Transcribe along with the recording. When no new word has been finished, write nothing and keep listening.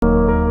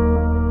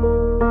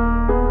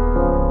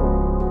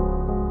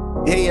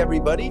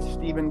everybody.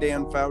 Stephen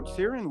Dan Fouts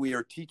here, and we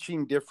are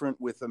teaching different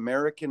with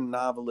American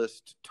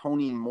novelist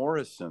Toni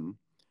Morrison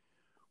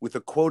with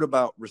a quote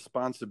about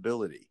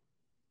responsibility.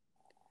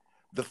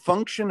 The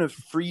function of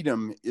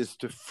freedom is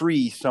to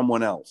free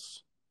someone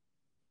else.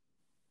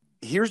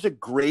 Here's a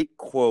great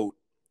quote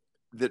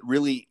that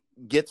really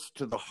gets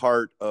to the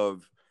heart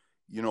of,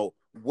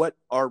 what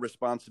our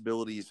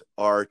responsibilities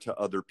are to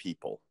other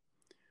people,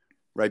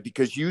 right?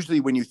 Because usually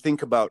when you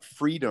think about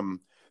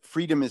freedom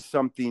is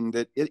something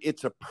that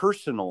it's a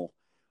personal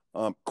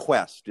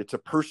quest. It's a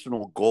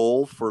personal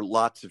goal for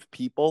lots of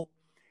people.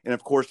 And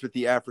of course, with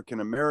the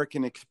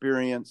African-American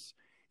experience,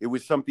 it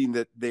was something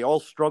that they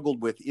all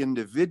struggled with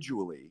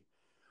individually.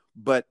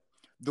 But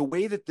the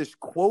way that this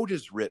quote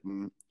is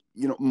written,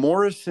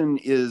 Morrison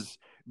is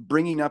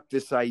bringing up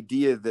this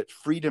idea that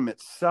freedom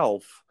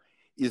itself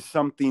is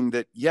something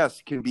that,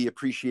 yes, can be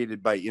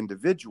appreciated by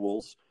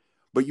individuals,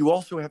 but you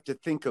also have to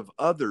think of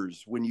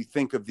others when you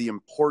think of the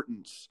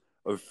importance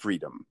of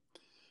freedom.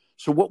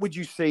 So what would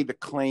you say the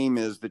claim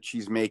is that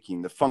she's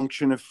making? The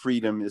function of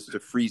freedom is to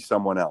free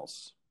someone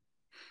else.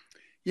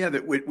 Yeah,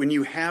 that when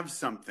you have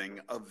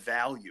something of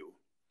value,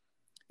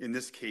 in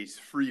this case,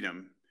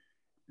 freedom,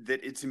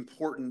 that it's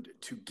important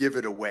to give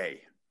it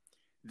away,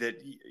 that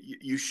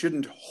you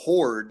shouldn't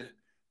hoard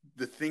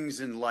the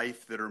things in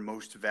life that are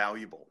most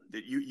valuable,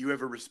 that you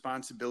have a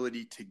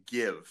responsibility to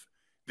give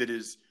that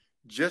is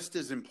just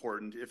as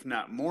important, if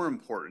not more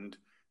important,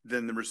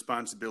 than the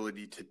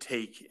responsibility to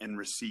take and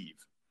receive.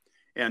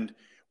 And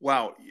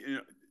wow,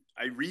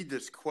 I read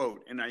this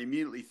quote and I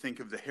immediately think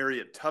of the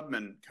Harriet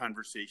Tubman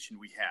conversation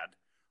we had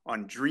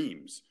on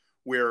dreams,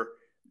 where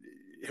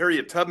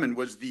Harriet Tubman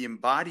was the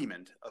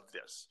embodiment of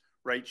this,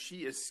 right?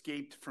 She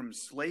escaped from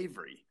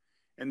slavery.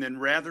 And then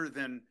rather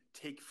than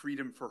take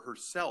freedom for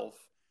herself,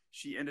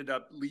 she ended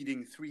up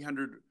leading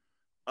 300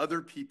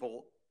 other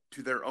people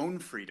to their own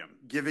freedom,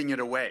 giving it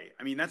away.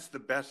 I mean, that's the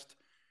best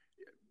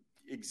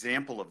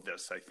example of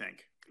this, I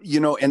think.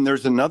 And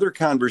there's another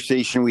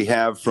conversation we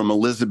have from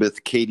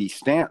Elizabeth Cady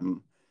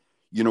Stanton,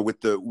 with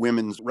the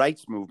women's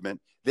rights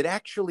movement, that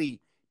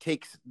actually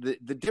takes the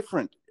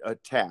different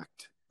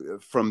tact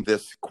from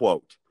this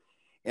quote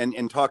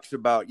and talks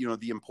about,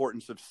 the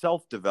importance of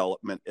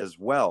self-development as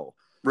well.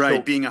 Right,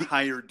 so, being a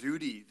higher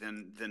duty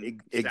than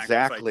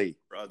exactly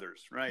for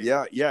others, right?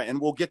 Yeah, and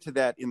we'll get to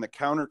that in the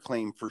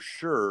counterclaim for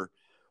sure.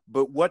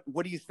 But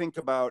what do you think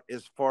about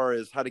as far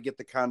as how to get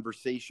the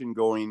conversation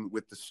going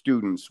with the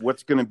students?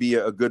 What's going to be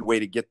a good way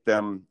to get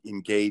them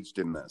engaged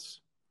in this?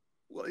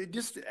 Well,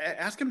 just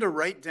ask them to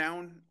write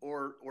down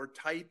or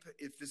type,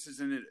 if this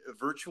is in a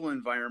virtual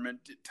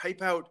environment,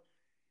 type out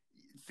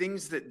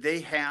things that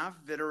they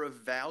have that are of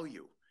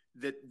value,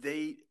 that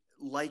they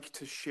like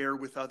to share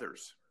with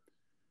others.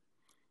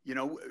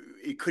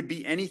 It could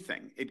be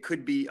anything. It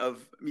could be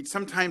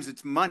sometimes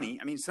it's money.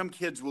 Some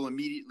kids will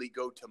immediately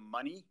go to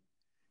money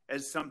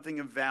as something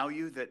of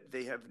value that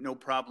they have no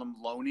problem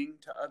loaning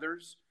to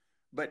others.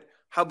 But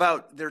how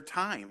about their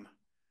time?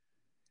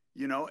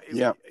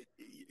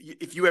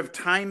 If you have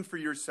time for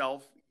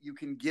yourself, you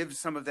can give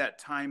some of that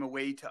time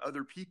away to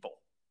other people.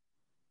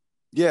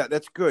 Yeah,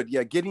 that's good.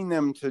 Yeah, getting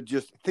them to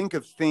just think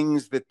of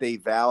things that they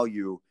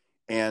value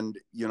and,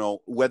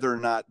 whether or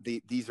not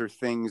these are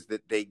things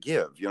that they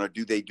give.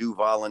 Do they do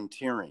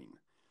volunteering?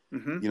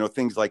 Mm-hmm.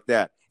 Things like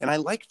that. And I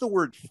like the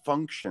word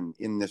function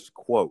in this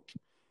quote,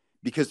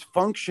 because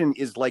function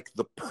is like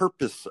the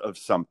purpose of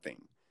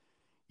something,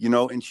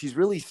 and she's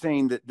really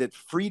saying that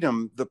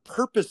freedom, the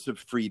purpose of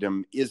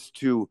freedom is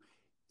to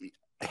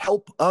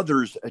help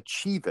others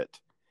achieve it.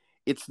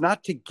 It's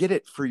not to get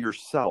it for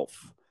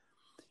yourself.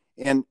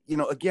 And,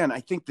 again,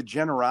 I think the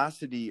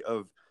generosity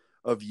of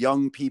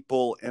young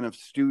people and of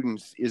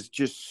students is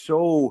just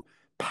so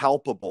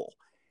palpable.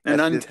 And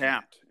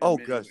untapped. Oh,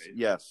 gosh,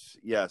 yes.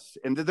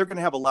 And they're going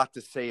to have a lot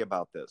to say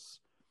about this.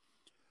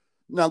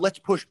 Now, let's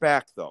push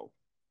back, though.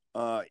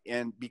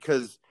 And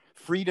because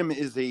freedom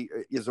is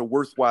a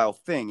worthwhile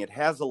thing, it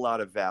has a lot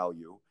of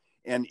value,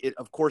 and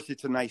of course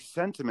it's a nice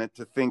sentiment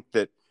to think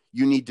that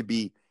you need to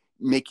be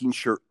making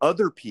sure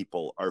other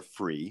people are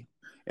free,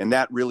 and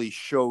that really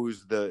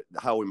shows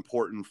how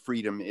important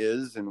freedom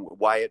is and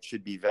why it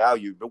should be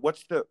valued. But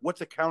what's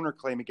a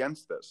counterclaim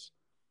against this?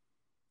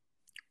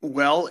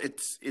 Well,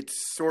 it's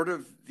sort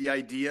of the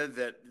idea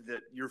that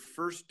your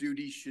first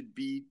duty should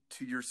be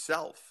to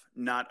yourself,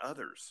 not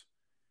others.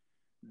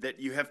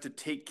 That you have to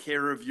take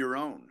care of your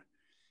own.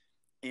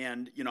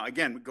 And,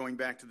 again, going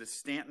back to the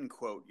Stanton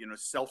quote,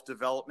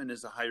 self-development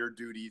is a higher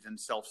duty than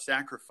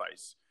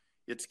self-sacrifice.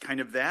 It's kind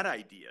of that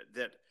idea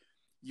that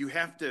you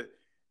have to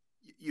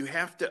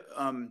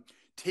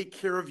take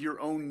care of your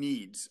own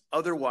needs.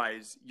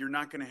 Otherwise, you're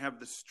not going to have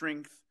the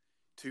strength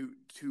to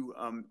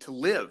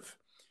live.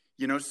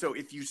 So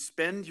if you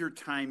spend your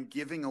time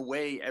giving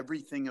away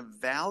everything of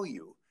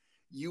value,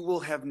 you will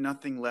have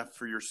nothing left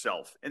for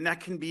yourself. And that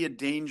can be a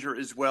danger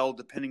as well,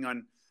 depending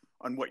on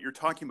what you're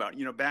talking about.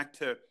 Back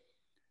to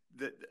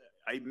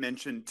I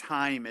mentioned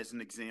time as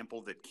an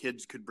example that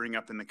kids could bring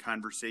up in the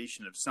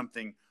conversation of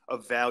something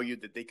of value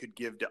that they could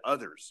give to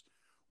others.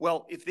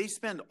 Well, if they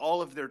spend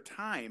all of their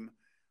time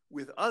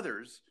with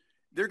others,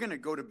 they're going to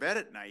go to bed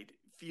at night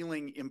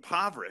feeling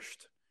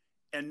impoverished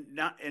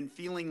and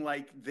feeling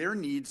like their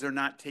needs are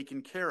not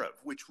taken care of,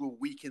 which will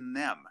weaken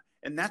them.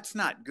 And that's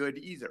not good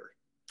either.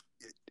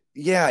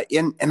 Yeah.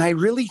 And I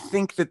really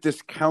think that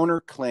this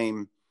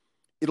counterclaim,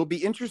 it'll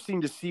be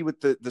interesting to see what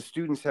the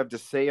students have to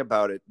say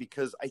about it,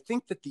 because I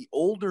think that the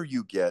older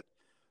you get,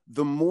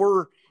 the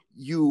more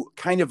you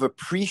kind of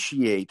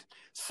appreciate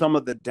some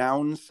of the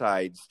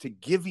downsides to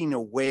giving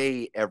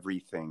away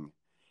everything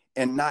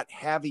and not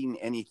having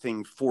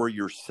anything for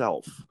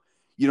yourself.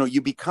 You know,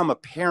 you become a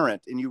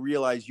parent and you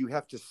realize you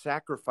have to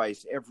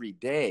sacrifice every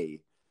day.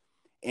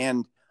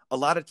 And a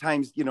lot of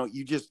times, you know,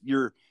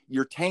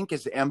 your tank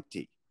is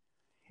empty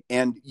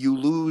and you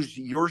lose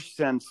your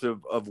sense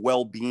of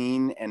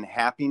well-being and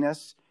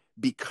happiness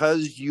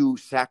because you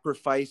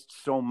sacrificed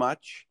so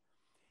much.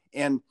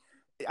 And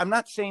I'm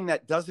not saying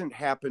that doesn't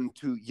happen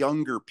to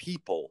younger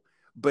people,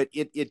 but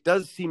it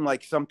does seem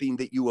like something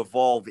that you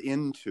evolve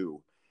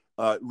into,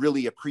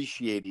 really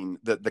appreciating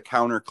the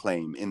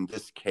counterclaim in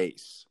this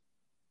case.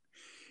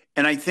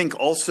 And I think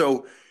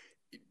also,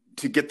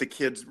 to get the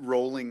kids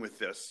rolling with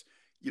this,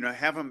 you know,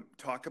 have them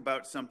talk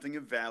about something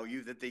of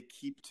value that they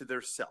keep to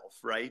their self,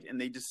 right? And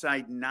they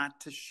decide not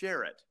to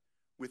share it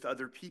with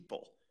other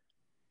people.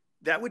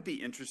 That would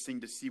be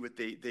interesting to see what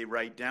they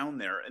write down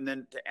there. And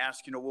then to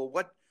ask, you know, well,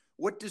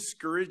 what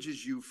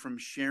discourages you from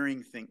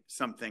sharing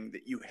something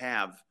that you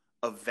have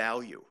of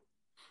value?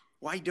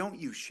 Why don't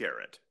you share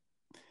it?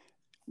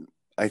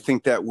 I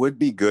think that would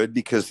be good,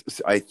 because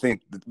I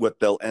think what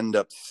they'll end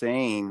up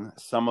saying,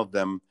 some of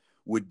them,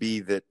 would be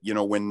that, you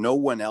know, when no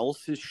one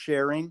else is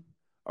sharing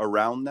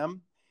around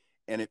them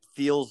and it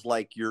feels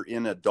like you're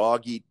in a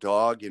dog eat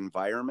dog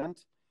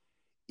environment,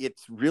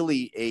 it's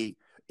really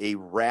a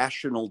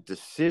rational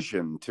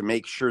decision to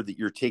make sure that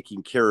you're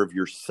taking care of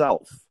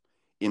yourself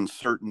in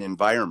certain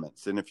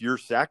environments. And if you're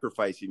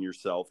sacrificing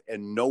yourself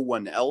and no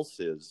one else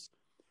is,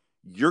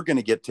 you're going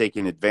to get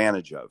taken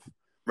advantage of.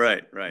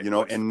 Right. You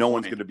know, and no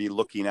one's going to be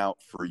looking out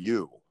for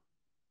you.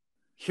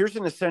 Here's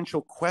an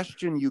essential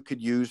question you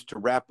could use to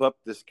wrap up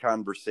this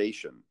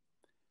conversation.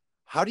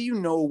 How do you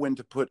know when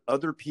to put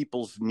other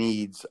people's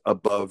needs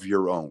above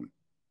your own?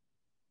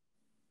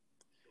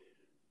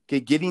 Okay,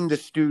 getting the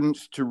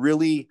students to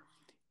really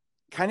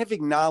kind of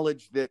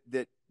acknowledge that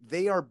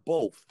they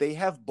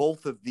have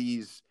both of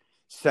these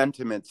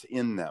sentiments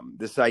in them.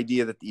 This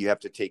idea that you have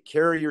to take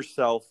care of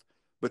yourself,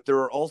 but there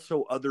are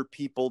also other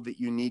people that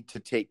you need to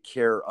take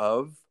care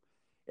of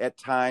at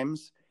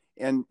times,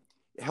 and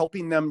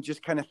helping them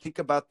just kind of think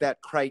about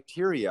that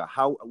criteria.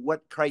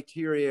 What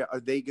criteria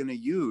are they going to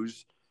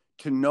use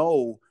to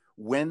know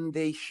when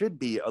they should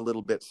be a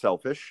little bit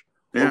selfish,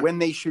 or when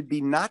they should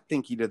be not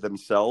thinking of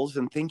themselves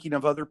and thinking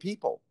of other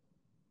people?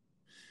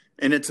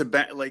 And it's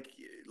about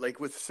like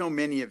with so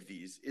many of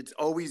these, it's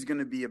always going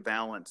to be a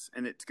balance,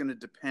 and it's going to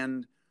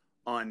depend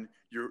on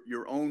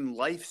your own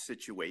life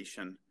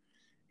situation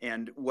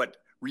and what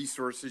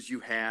resources you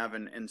have,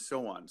 and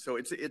so on. So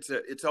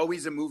it's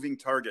always a moving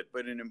target,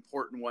 but an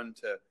important one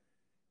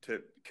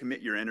to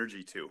commit your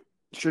energy to.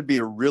 Should be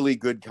a really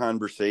good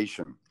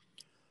conversation.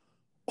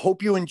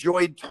 Hope you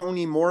enjoyed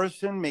Toni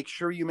Morrison. Make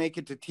sure you make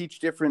it to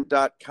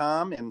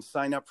teachdifferent.com and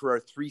sign up for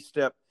our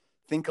 3-step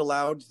Think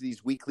Alouds,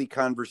 these weekly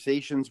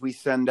conversations we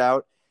send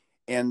out.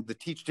 And the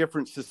Teach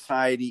Different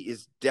Society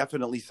is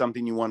definitely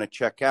something you want to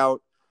check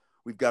out.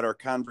 We've got our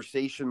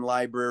conversation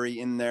library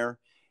in there,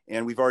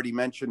 and we've already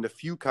mentioned a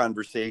few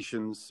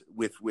conversations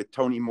with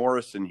Toni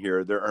Morrison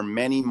here. There are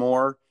many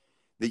more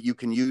that you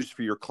can use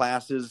for your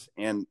classes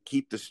and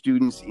keep the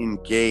students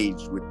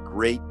engaged with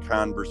great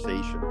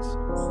conversations.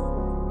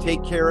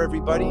 Take care,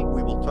 everybody.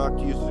 We will talk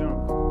to you soon.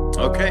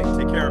 Okay,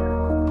 take care.